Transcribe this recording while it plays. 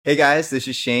Hey guys, this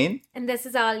is Shane, And this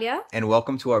is Aaliyah. and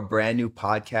welcome to our brand new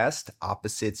podcast,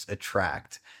 Opposites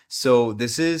Attract. So,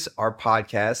 this is our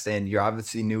podcast, and you're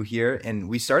obviously new here. And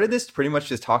we started this pretty much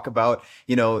to talk about,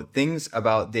 things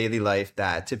about daily life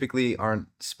that typically aren't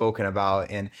spoken about,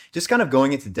 and just kind of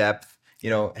going into depth,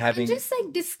 And having, just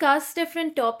like discuss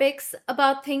different topics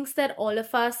about things that all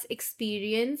of us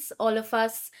experience, all of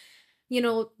us,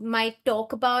 might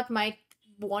talk about, might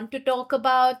want to talk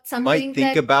about, might something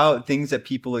think that about things that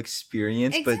people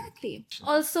experience, but exactly.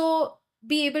 Also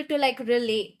be able to like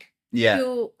relate yeah,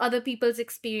 to other people's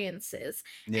experiences.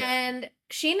 yeah. And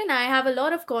Shane and I have a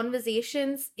lot of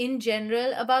conversations in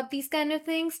general about these kind of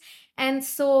things. And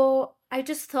so I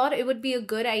just thought it would be a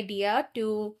good idea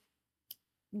to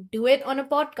do it on a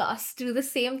podcast, do the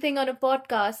same thing on a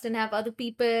podcast and have other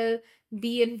people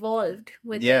be involved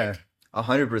with Yeah, it.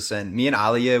 100%. Me and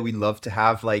Aaliyah, we love to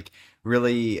have like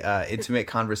really intimate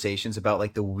conversations about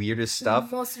like the weirdest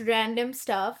stuff. Most random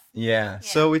stuff. Yeah. Yeah.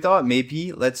 So we thought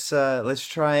maybe let's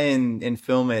try and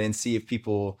film it and see if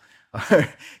people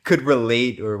could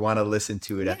relate or want to listen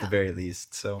to it at the Yeah. very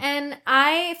least. So And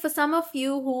for some of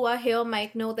you who are here,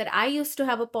 might know that I used to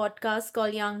have a podcast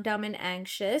called Young, Dumb, and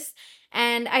Anxious.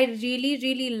 And I really,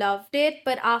 really loved it.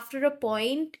 But after a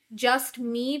point, just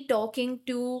me talking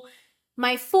to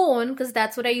my phone, because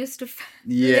that's what I used to, I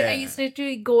yeah. used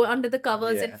to go under the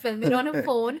covers and Yeah. film it on a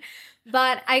phone.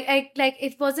 But I like,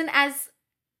 it wasn't as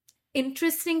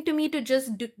interesting to me to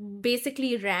just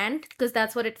basically rant because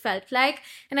that's what it felt like.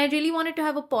 And I really wanted to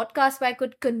have a podcast where I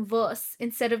could converse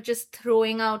instead of just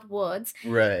throwing out words.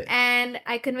 Right. And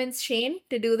I convinced Shane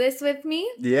to do this with me.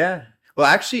 Yeah. Well,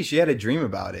 actually, she had a dream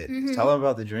about it. Hmm. Tell her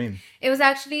about the dream. It was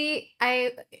actually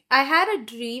I had a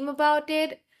dream about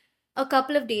it a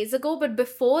couple of days ago, but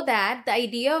before that, the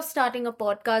idea of starting a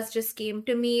podcast just came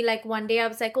to me. Like one day I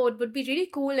was like, oh, it would be really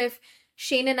cool if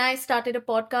Shane and I started a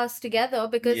podcast together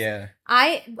because Yeah.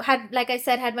 I had, like I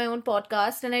said, had my own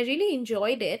podcast and I really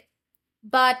enjoyed it.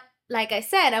 But like I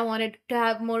said, I wanted to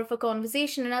have more of a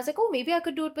conversation and I was like, oh, maybe I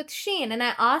could do it with Shane. And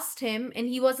I asked him, and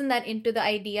he wasn't that into the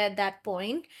idea at that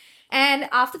point. And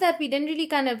after that, we didn't really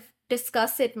kind of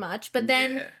discuss it much. But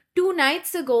then Yeah. 2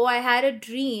 nights ago, I had a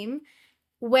dream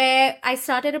where I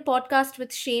started a podcast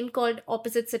with Shane called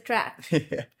Opposites Attract.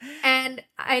 And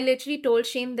I literally told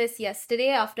Shane this yesterday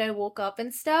after I woke up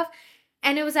and stuff.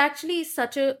 And it was actually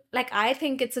such a, like, I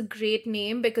think it's a great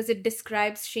name because it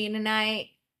describes Shane and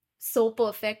I so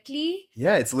perfectly.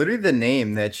 Yeah, it's literally the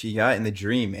name that she got in the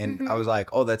dream. And I Hmm. was like,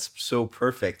 oh, that's so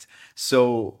perfect.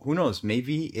 So who knows?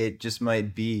 Maybe it just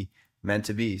might be meant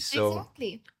to be. So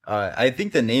Exactly. I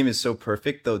think the name is so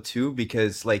perfect though too,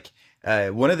 because like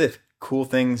one of the cool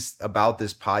things about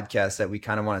this podcast that we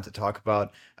kind of wanted to talk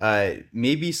about,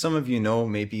 maybe some of you know,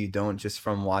 maybe you don't, just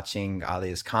from watching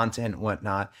Alia's content and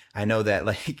whatnot. I know that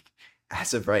like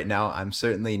as of right now, I'm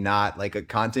certainly not like a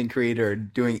content creator or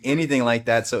doing anything like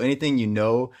that. So anything you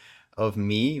know of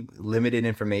me, limited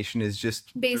information is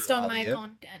just through Based on my Alia.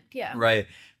 content. Yeah. Right.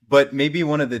 But maybe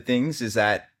one of the things is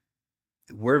that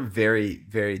we're very,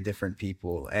 very different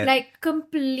people and Like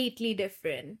completely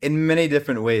different. in many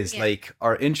different ways, Yeah. like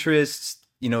our interests,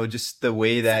 just the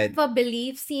way Some that, of our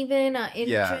beliefs, even our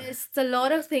yeah, interests, a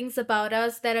lot of things about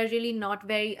us that are really not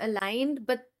very aligned,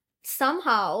 but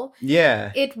somehow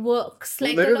yeah, it works.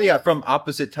 Like a literally lot of from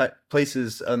opposite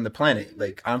places on the planet.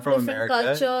 Like I'm from different America,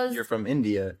 you're cultures. from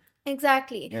India.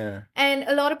 Exactly. Yeah. And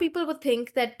a lot of people would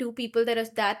think that two people that are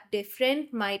that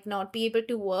different might not be able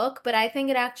to work, but I think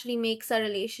it actually makes our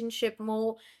relationship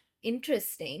more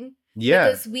interesting Yeah.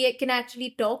 because we can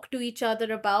actually talk to each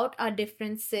other about our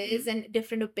differences and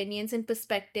different opinions and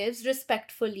perspectives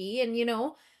respectfully. And,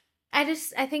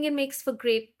 I think it makes for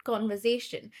great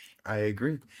conversation. I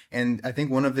agree. And I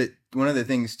think one of the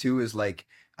things too is like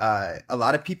a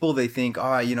lot of people they think, oh,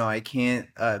 I can't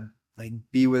like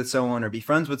be with someone or be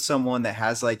friends with someone that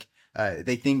has like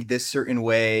they think this certain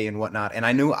way and whatnot. And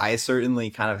I knew I certainly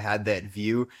kind of had that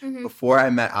view Hmm. before I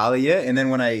met Alia. And then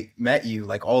when I met you,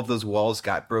 like all of those walls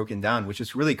got broken down, which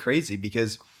is really crazy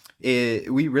because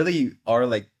we really are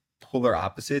like polar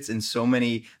opposites in so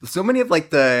many of like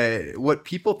the what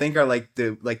people think are like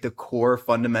the core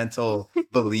fundamental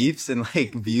beliefs and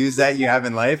like views that you have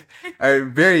in life are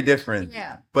very different,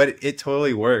 Yeah. but it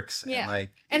totally works and Yeah. like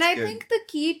And it's I good. think the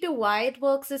key to why it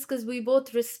works is because we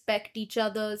both respect each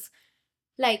other's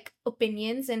like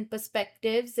opinions and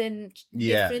perspectives and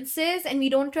Yeah, differences, and we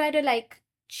don't try to like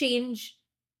change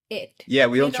it. yeah,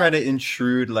 we You don't try know? to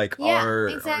intrude like Yeah, our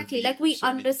exactly. Like we views or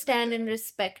anything like understand and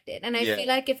respect it. And I that. feel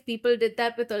like if people did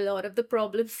that with a lot of the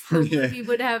problems, Yeah. we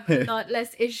would have a Yeah. lot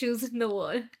less issues in the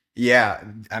world. Yeah,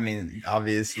 I mean,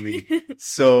 obviously.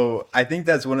 So I think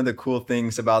that's one of the cool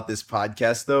things about this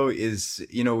podcast, though, is,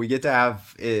 we get to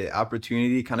have an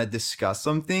opportunity to kind of discuss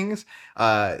some things,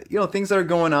 things that are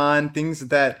going on, things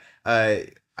that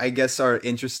I guess are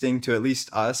interesting to at least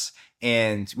us.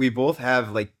 And we both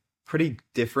have like pretty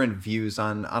different views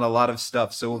on a lot of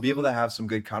stuff. So we'll be able Mhm. to have some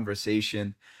good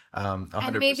conversation, And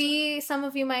 100%. maybe some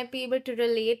of you might be able to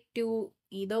relate to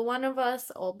either one of us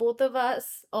or both of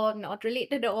us or not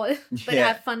relate at all, but Yeah,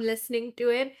 have fun listening to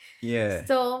it. yeah.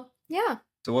 So, yeah,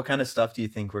 So what kind of stuff do you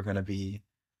think we're going to be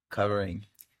covering?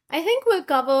 I think we'll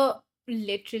cover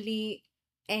literally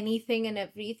anything and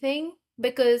everything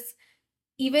because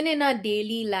even in our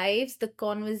daily lives, the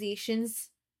conversations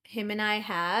him and I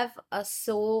have are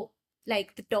so,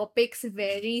 like, the topics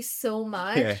vary so Yeah.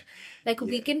 much. Like,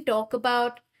 we Yeah. can talk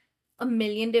about a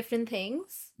million different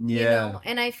things, Yeah.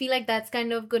 and I feel like that's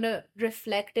kind of gonna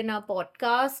reflect in our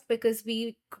podcast because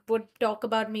we would talk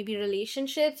about maybe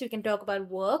relationships, we can talk about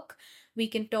work, we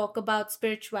can talk about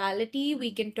spirituality,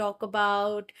 we can talk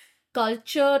about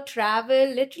culture, travel,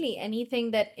 literally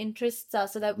anything that interests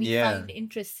us or that we Yeah. find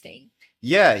interesting.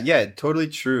 Yeah, yeah, totally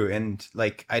true. And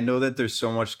like I know that there's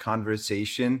so much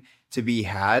conversation to be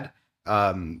had.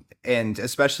 And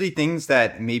especially things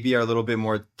that maybe are a little bit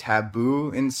more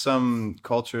taboo in some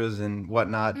cultures and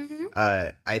whatnot. Mm-hmm.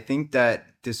 I think that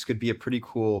this could be a pretty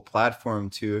cool platform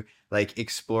to like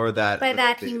explore that a By little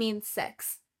that, he bit. means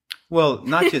sex. Well,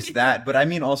 not just that, but I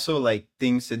mean also like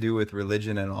things to do with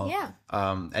religion and all. Yeah.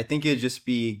 I think it'd just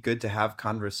be good to have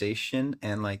conversation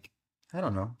and like, I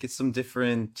don't know, get some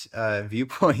different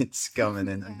viewpoints coming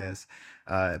in, I Yeah. guess.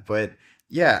 But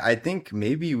yeah, I think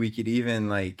maybe we could even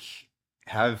like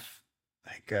have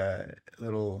like a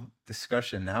little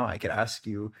discussion now. I could ask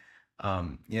you,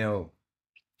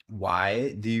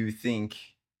 why do you think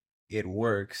it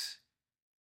works,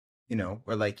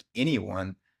 or like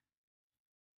anyone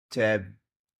to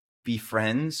be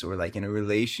friends or like in a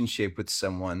relationship with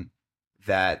someone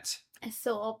that It's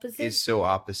so is opposite. so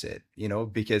opposite,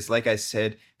 because like I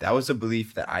said, that was a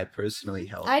belief that I Hmm. personally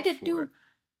held I did too. before.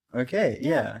 Okay, Yeah.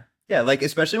 yeah. Yeah, like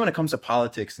especially when it comes to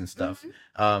politics and stuff.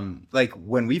 Hmm. Like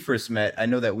when we first met, I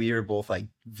know that we were both like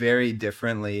very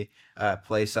differently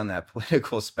placed on that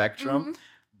political spectrum, Hmm.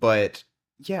 but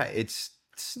yeah, it's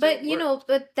still But worked.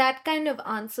 but that kind of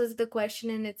answers the question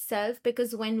in itself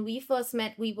because when we first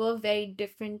met, we were very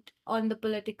different on the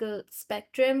political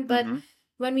spectrum. But Hmm.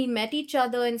 when we met each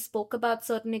other and spoke about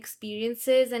certain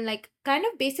experiences and like kind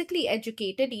of basically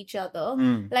educated each other,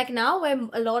 Mm, like now we're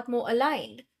a lot more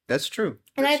aligned. that's true.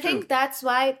 And I That's true. think that's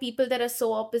why people that are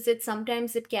so opposite,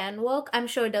 sometimes it can work. I'm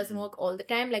sure it doesn't work all the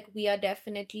time. Like, we are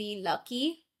definitely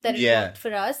lucky that it Yeah, worked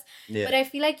for us. yeah. But I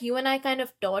feel like you and I kind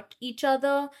of taught each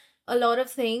other a lot of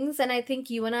things. And I think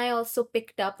you and I also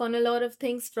picked up on a lot of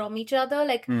things from each other.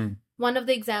 Like, Mm, one of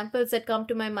the examples that come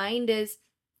to my mind is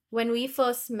when we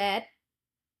first met,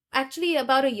 actually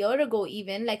about a year ago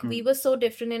even, like we mm. were so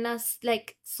different in us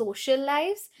like social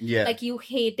lives. Yeah. Like, you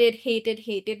hated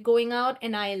going out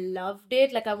and I loved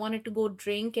it. Like, I wanted to go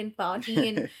drink and party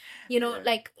and Yeah.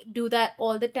 like do that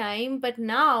all the time. But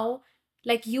now,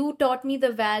 like, you taught me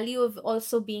the value of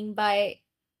also being by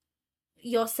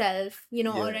yourself, or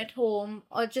Yeah. at home,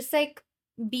 or just like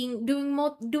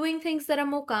doing things that are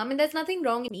more calm. And there's nothing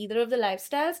wrong in either of the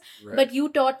lifestyles, Right. but you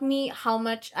taught me how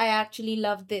much I actually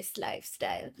love this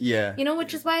lifestyle. Yeah.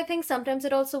 Which Yeah. is why I think sometimes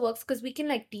it also works because we can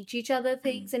like teach each other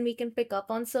things and we can pick up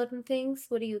on certain things.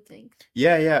 What do you think?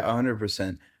 Yeah, yeah,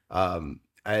 100%.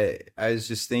 I was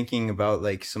just thinking about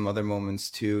like some other moments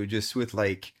too, just with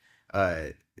like uh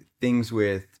things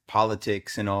with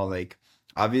politics and all. Like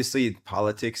obviously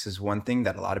politics is one thing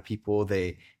that a lot of people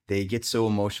they get so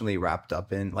emotionally wrapped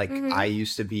up in. Like I Mm-hmm.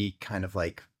 used to be kind of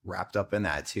like wrapped up in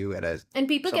that too at And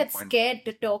people some get point. scared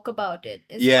to talk about it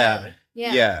as Yeah. well.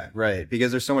 Yeah. Yeah, right.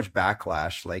 Because there's so much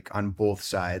backlash like on both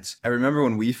sides. I remember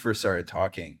when we first started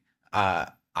talking, uh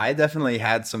I definitely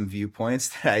had some viewpoints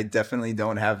that I definitely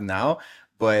don't have now,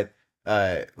 but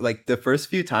like the first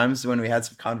few times when we had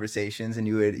some conversations and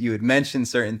you would mention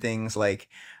certain things like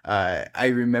I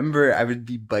remember I would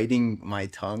be biting my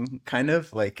tongue kind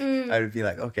of like I Mm, would be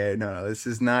like, okay, no, this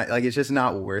is not like it's just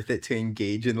not worth it to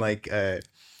engage in like uh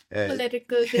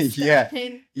political yeah.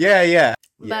 discussion. Yeah, yeah.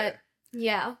 Yeah. But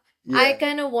yeah, I Yeah.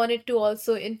 kind of wanted to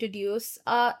also introduce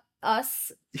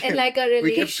us in Yeah. like a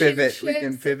We can pivot. We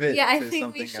can relationships. Yeah, pivot I to think we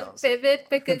something should else. pivot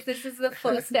because this is the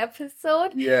first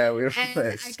episode. Yeah, we don't want And to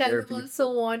I kind scare of people.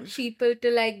 also want people to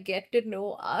like get to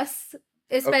know us,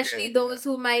 especially Okay. Yeah. those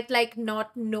who might like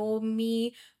not know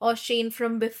me or Shane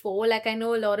from before. Like, I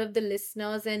know a lot of the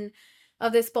listeners and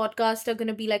of this podcast are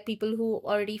going to be like people who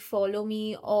already follow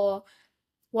me or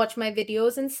watch my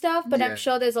videos and stuff, but I'm Yeah.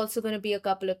 sure there's also going to be a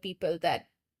couple of people that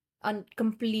are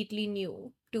completely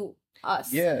new to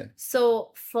us. Yeah.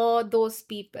 So for those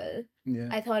people, Yeah.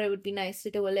 I thought it would be nice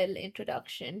to do a little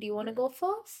introduction. Do you want to go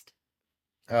first?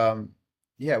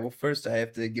 Yeah, well, first I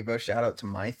have to give a shout out to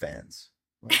my fans.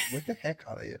 What the heck,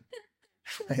 Aaliyah?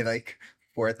 I like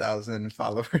 4,000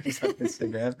 followers on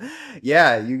Instagram.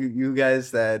 Yeah, you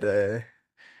guys that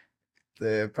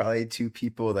the probably two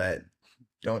people that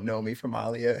don't know me from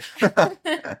Aaliyah.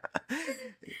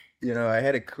 You know, I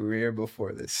had a career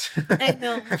before this. I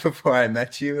know. Before I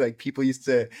met you, like people used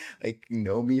to like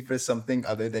know me for something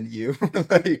other than you.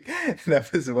 Like that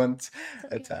was once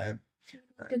It's a okay. time.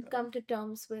 You can come to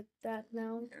terms with that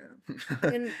now.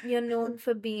 Yeah. You're known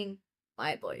for being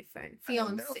my boyfriend, I know,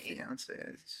 fiance. fiance.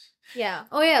 It's- Yeah.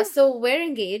 Oh yeah. So we're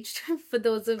engaged. For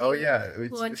those of Oh you yeah,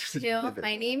 who aren't it's here,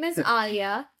 my name is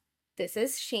Aaliyah. This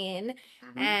is Shane,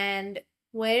 Mhm. and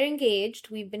we're engaged.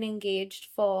 We've been engaged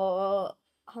for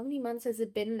how many months has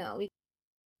it been now?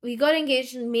 We got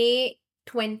engaged in May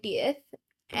 20th,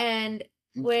 and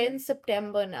we're in Okay.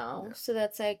 September now. Yeah. So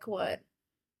that's like what?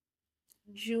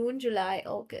 June, July,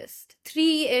 August.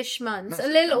 3-ish months. No, A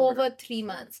little September. over 3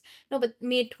 months. No, but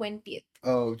May 20th.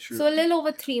 Oh, true. So a little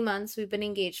over 3 months we've been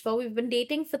engaged for. We've been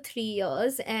dating for 3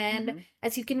 years, and Mhm.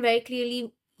 as you can very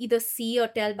clearly either see or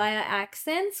tell by our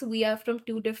accents, we are from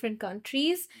two different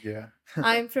countries. Yeah.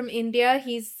 I'm from India.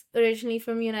 He's originally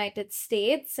from United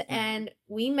States, and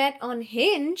we met on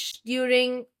Hinge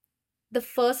during the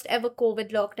first ever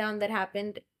COVID lockdown that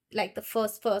happened, like the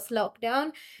first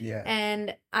lockdown. Yeah.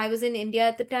 And I was in India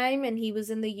at the time, and he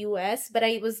was in the US, but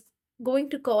I was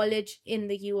going to college in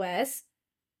the US,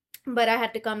 but I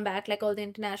had to come back like all the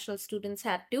international students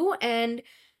had to. And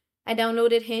I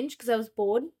downloaded Hinge because I was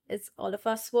bored, as all of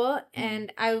us were,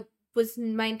 and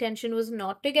my intention was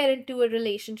not to get into a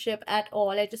relationship at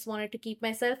all. I just wanted to keep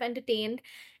myself entertained.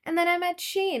 And then I met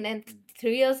Shane, and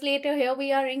 3 years later, here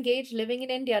we are engaged, living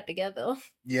in India together.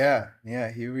 Yeah,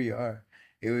 yeah, here we are.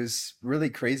 It was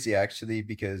really crazy actually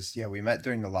because yeah, we met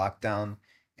during the lockdown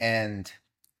and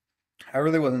I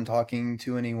really wasn't talking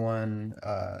to anyone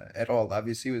at all.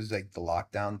 Obviously, it was like the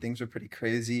lockdown. Things were pretty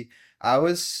crazy. I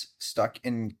was stuck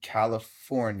in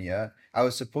California. I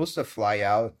was supposed to fly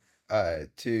out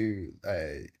to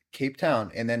Cape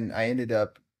Town, and then I ended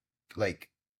up like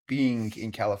being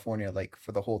in California like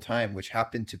for the whole time, which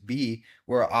happened to be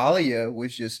where Alia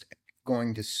was just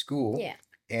going to school. Yeah.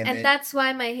 And And then that's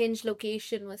why my Hinge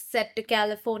location was set to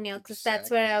California, because that's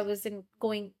where I exactly. was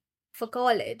going for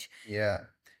college. Yeah.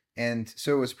 And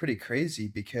so it was pretty crazy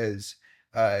because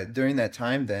during that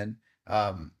time then,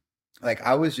 like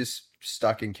I was just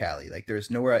stuck in Cali. Like there's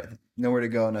nowhere to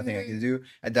go, nothing I Mhm. could do.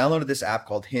 I downloaded this app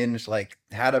called Hinge, like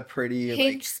had a pretty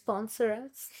Hinge like sponsor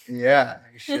us. yeah,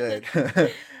 I should.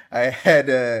 I had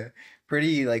a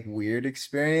pretty like weird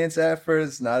experience at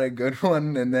first, not a good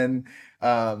one, and then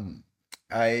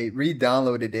I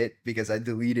re-downloaded it because I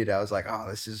deleted it. I was like, oh,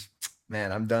 this is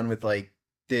man, I'm done with like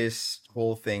this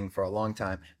whole thing for a long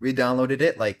time. Re-downloaded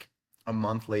it like a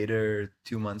month later,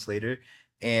 2 months later,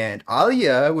 and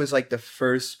Alia was like the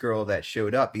first girl that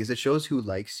showed up because it shows who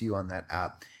likes you on that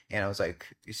app. And I was like,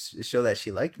 it showed that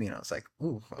she liked me, and I was like,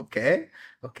 ooh, okay,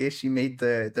 she made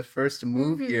the first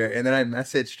move here. Mhm. And then I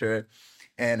messaged her,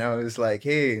 and I was like,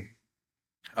 hey,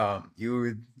 you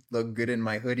would look good in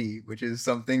my hoodie, which is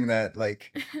something that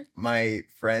like my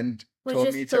friend Was told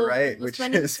just me to so write, was which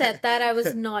when he is said that, I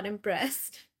was not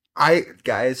impressed. I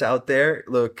guys out there,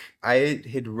 look, I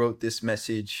had wrote this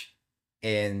message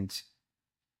and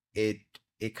it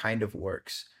it kind of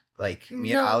works. Like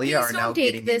me and No, Alia please are now don't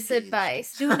take getting this engaged.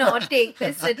 advice. Do not take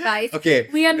this advice. Okay,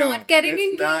 We are no, not getting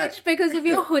that's not engaged because of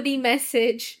your hoodie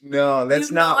message. no, that's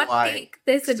Do not not why. take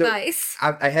this So advice.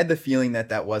 I had the feeling that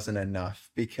that wasn't enough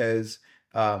because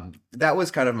that was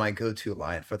kind of my go-to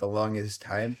line for the longest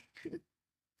time,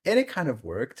 and it kind of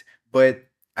worked. But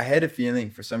I had a feeling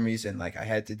for some reason like I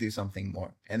had to do something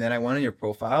more. And then I went on your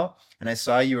profile and I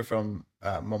saw you were from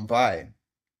Mumbai.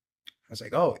 I was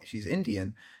like, oh, she's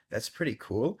Indian. That's pretty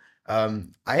cool.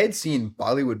 I had seen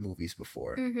Bollywood movies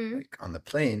before, Mm-hmm. like on the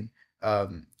plane.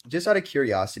 Just out of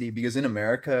curiosity, because in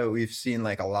America we've seen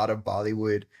like a lot of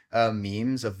Bollywood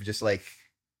memes of just like,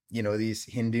 you know, these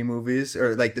Hindi movies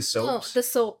or like the Oh, soaps. the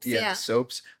soaps, Yeah, the yeah.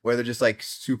 soaps where they're just like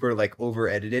super like over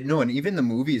edited. No, and even the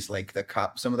movies, like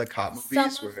some of the cop Some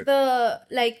movies of where the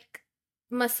like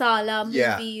masala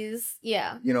yeah, movies,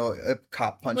 yeah. you know, a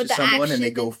cop With punches the someone and they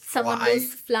action go and someone flying.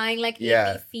 goes flying like 80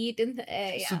 Yeah. feet in the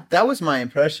air, So yeah. that was my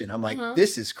impression. I'm like, Uh-huh.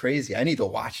 this is crazy. I need to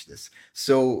watch this.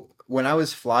 So when I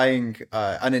was flying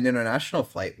on an international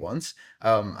flight once,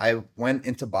 I went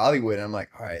into Bollywood and I'm like,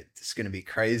 all right, this is gonna be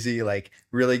crazy, like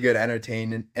really good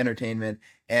entertainment.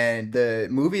 And the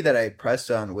movie that I pressed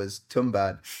on was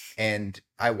Tumbad, and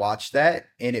I watched that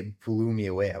and it blew me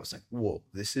away. I was like, whoa,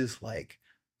 this is like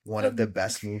one of the Um,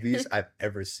 best movies I've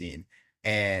ever seen.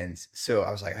 And so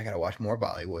I was like, I gotta watch more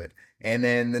Bollywood. And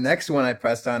then the next one I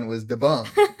pressed on was Dabang.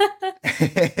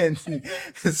 And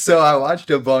so I watched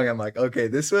Dabang. I'm like, okay,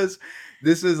 this was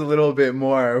a little bit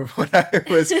more of what I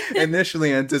was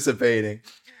initially anticipating.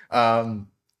 Um,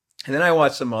 and then I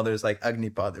watched some others like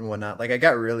Agnipath and whatnot. Like I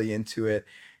got really into it.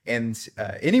 And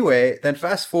anyway, then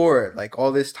fast forward like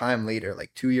all this time later,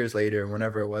 like 2 years later,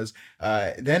 whenever it was.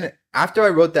 Then after I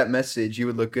wrote that message, "You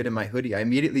would look good in my hoodie," I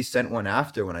immediately sent one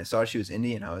after when I saw she was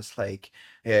Indian. I was like,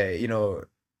 yeah,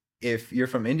 if you're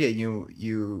from India,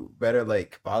 you better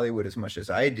like Bollywood as much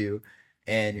as I do.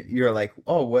 And you're like,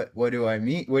 oh, what do I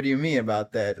mean? What do you mean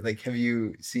about that? Like, have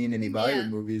you seen any Bollywood yeah.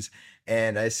 movies?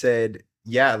 And I said,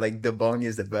 yeah, like the Bong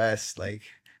is the best. Like,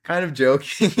 kind of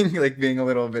joking, like being a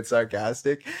little bit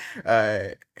sarcastic.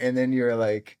 And then you're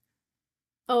like,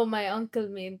 Oh, my uncle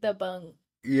made the bung.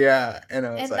 yeah, and I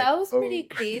was And like, that was pretty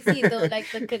oh. crazy though, like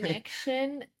the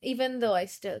connection, even though I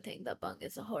still think the bung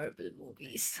is a horrible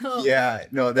movie. So Yeah,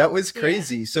 no, that was yeah.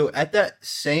 crazy. So at that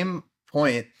same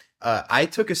point, I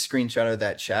took a screenshot of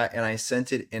that chat and I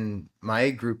sent it in my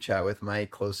group chat with my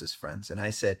closest friends. And I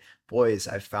said, boys,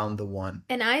 I found the one.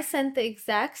 And I sent the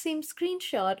exact same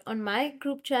screenshot on my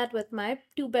group chat with my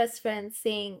two best friends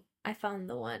saying I found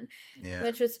the one, Yeah,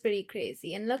 which was pretty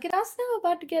crazy. And look at us now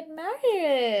about to get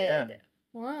yeah, married.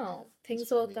 Wow, it's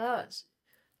things work pretty out. crazy.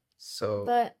 So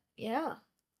But yeah.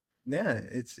 yeah,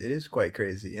 it is quite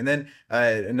crazy. And then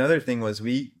another thing was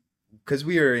because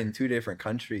we were in two different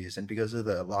countries and because of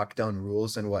the lockdown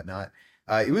rules and whatnot,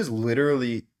 it was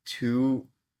literally 2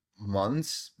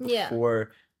 months Yeah.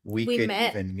 before we We could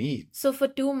met. even meet. So for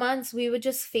 2 months, we were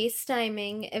just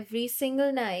FaceTiming every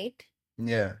single night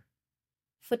Yeah,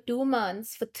 for 2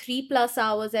 months, for 3+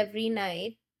 hours every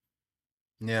night.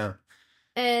 yeah,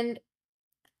 And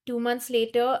 2 months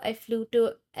later, I flew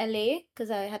to LA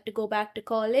because I had to go back to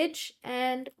college,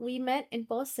 and we met in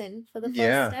person for the first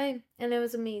yeah, time, and it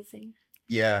was amazing.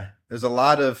 yeah. There's a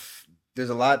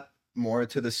lot more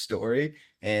to the story,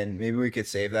 and maybe we could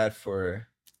save that for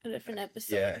A different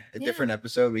episode. yeah, a Yeah. different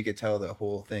episode. We could tell the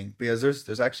whole thing because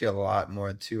there's actually a lot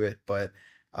more to it. But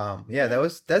yeah, Yeah.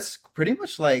 that's pretty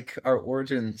much like our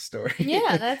origin story.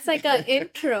 Yeah, that's like our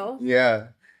intro. Yeah,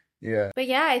 yeah. But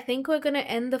yeah, I think we're gonna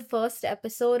end the first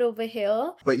episode over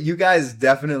here. But you guys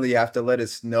definitely have to let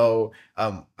us know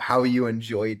how you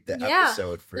enjoyed the Yeah,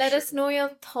 episode for let sure. us know your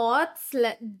thoughts.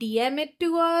 DM it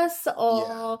to us,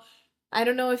 or I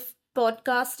don't know if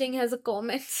podcasting has a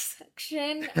comment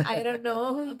section. I don't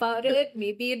know about it.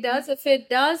 Maybe it does. If it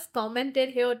does, comment it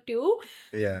here too.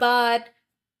 Yeah. But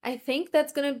I think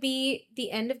that's gonna be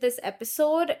the end of this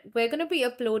episode. We're gonna be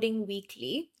uploading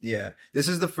weekly. Yeah. This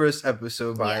is the first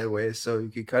episode, by Yeah. the way, so you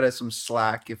could cut us some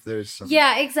slack if there's some.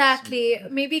 Yeah, exactly.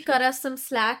 Maybe cut us some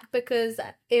slack because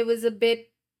it was a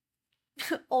bit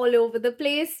all over the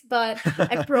place, but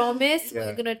I promise Yeah.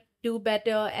 we're gonna do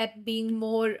better at being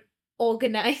more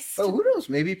organized. Oh, who knows?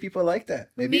 Maybe people like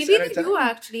that. Maybe it's Maybe they do entertaining.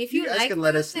 actually. If You you guys like can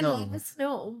let this, us then know. let us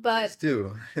know. Please But do.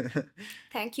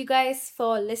 thank you guys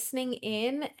for listening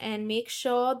in, and make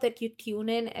sure that you tune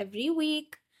in every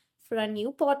week for a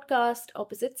new podcast,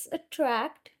 Opposites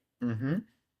Attract. Mm-hmm.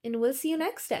 And we'll see you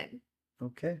next time.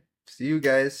 Okay. See you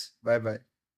guys. Bye bye.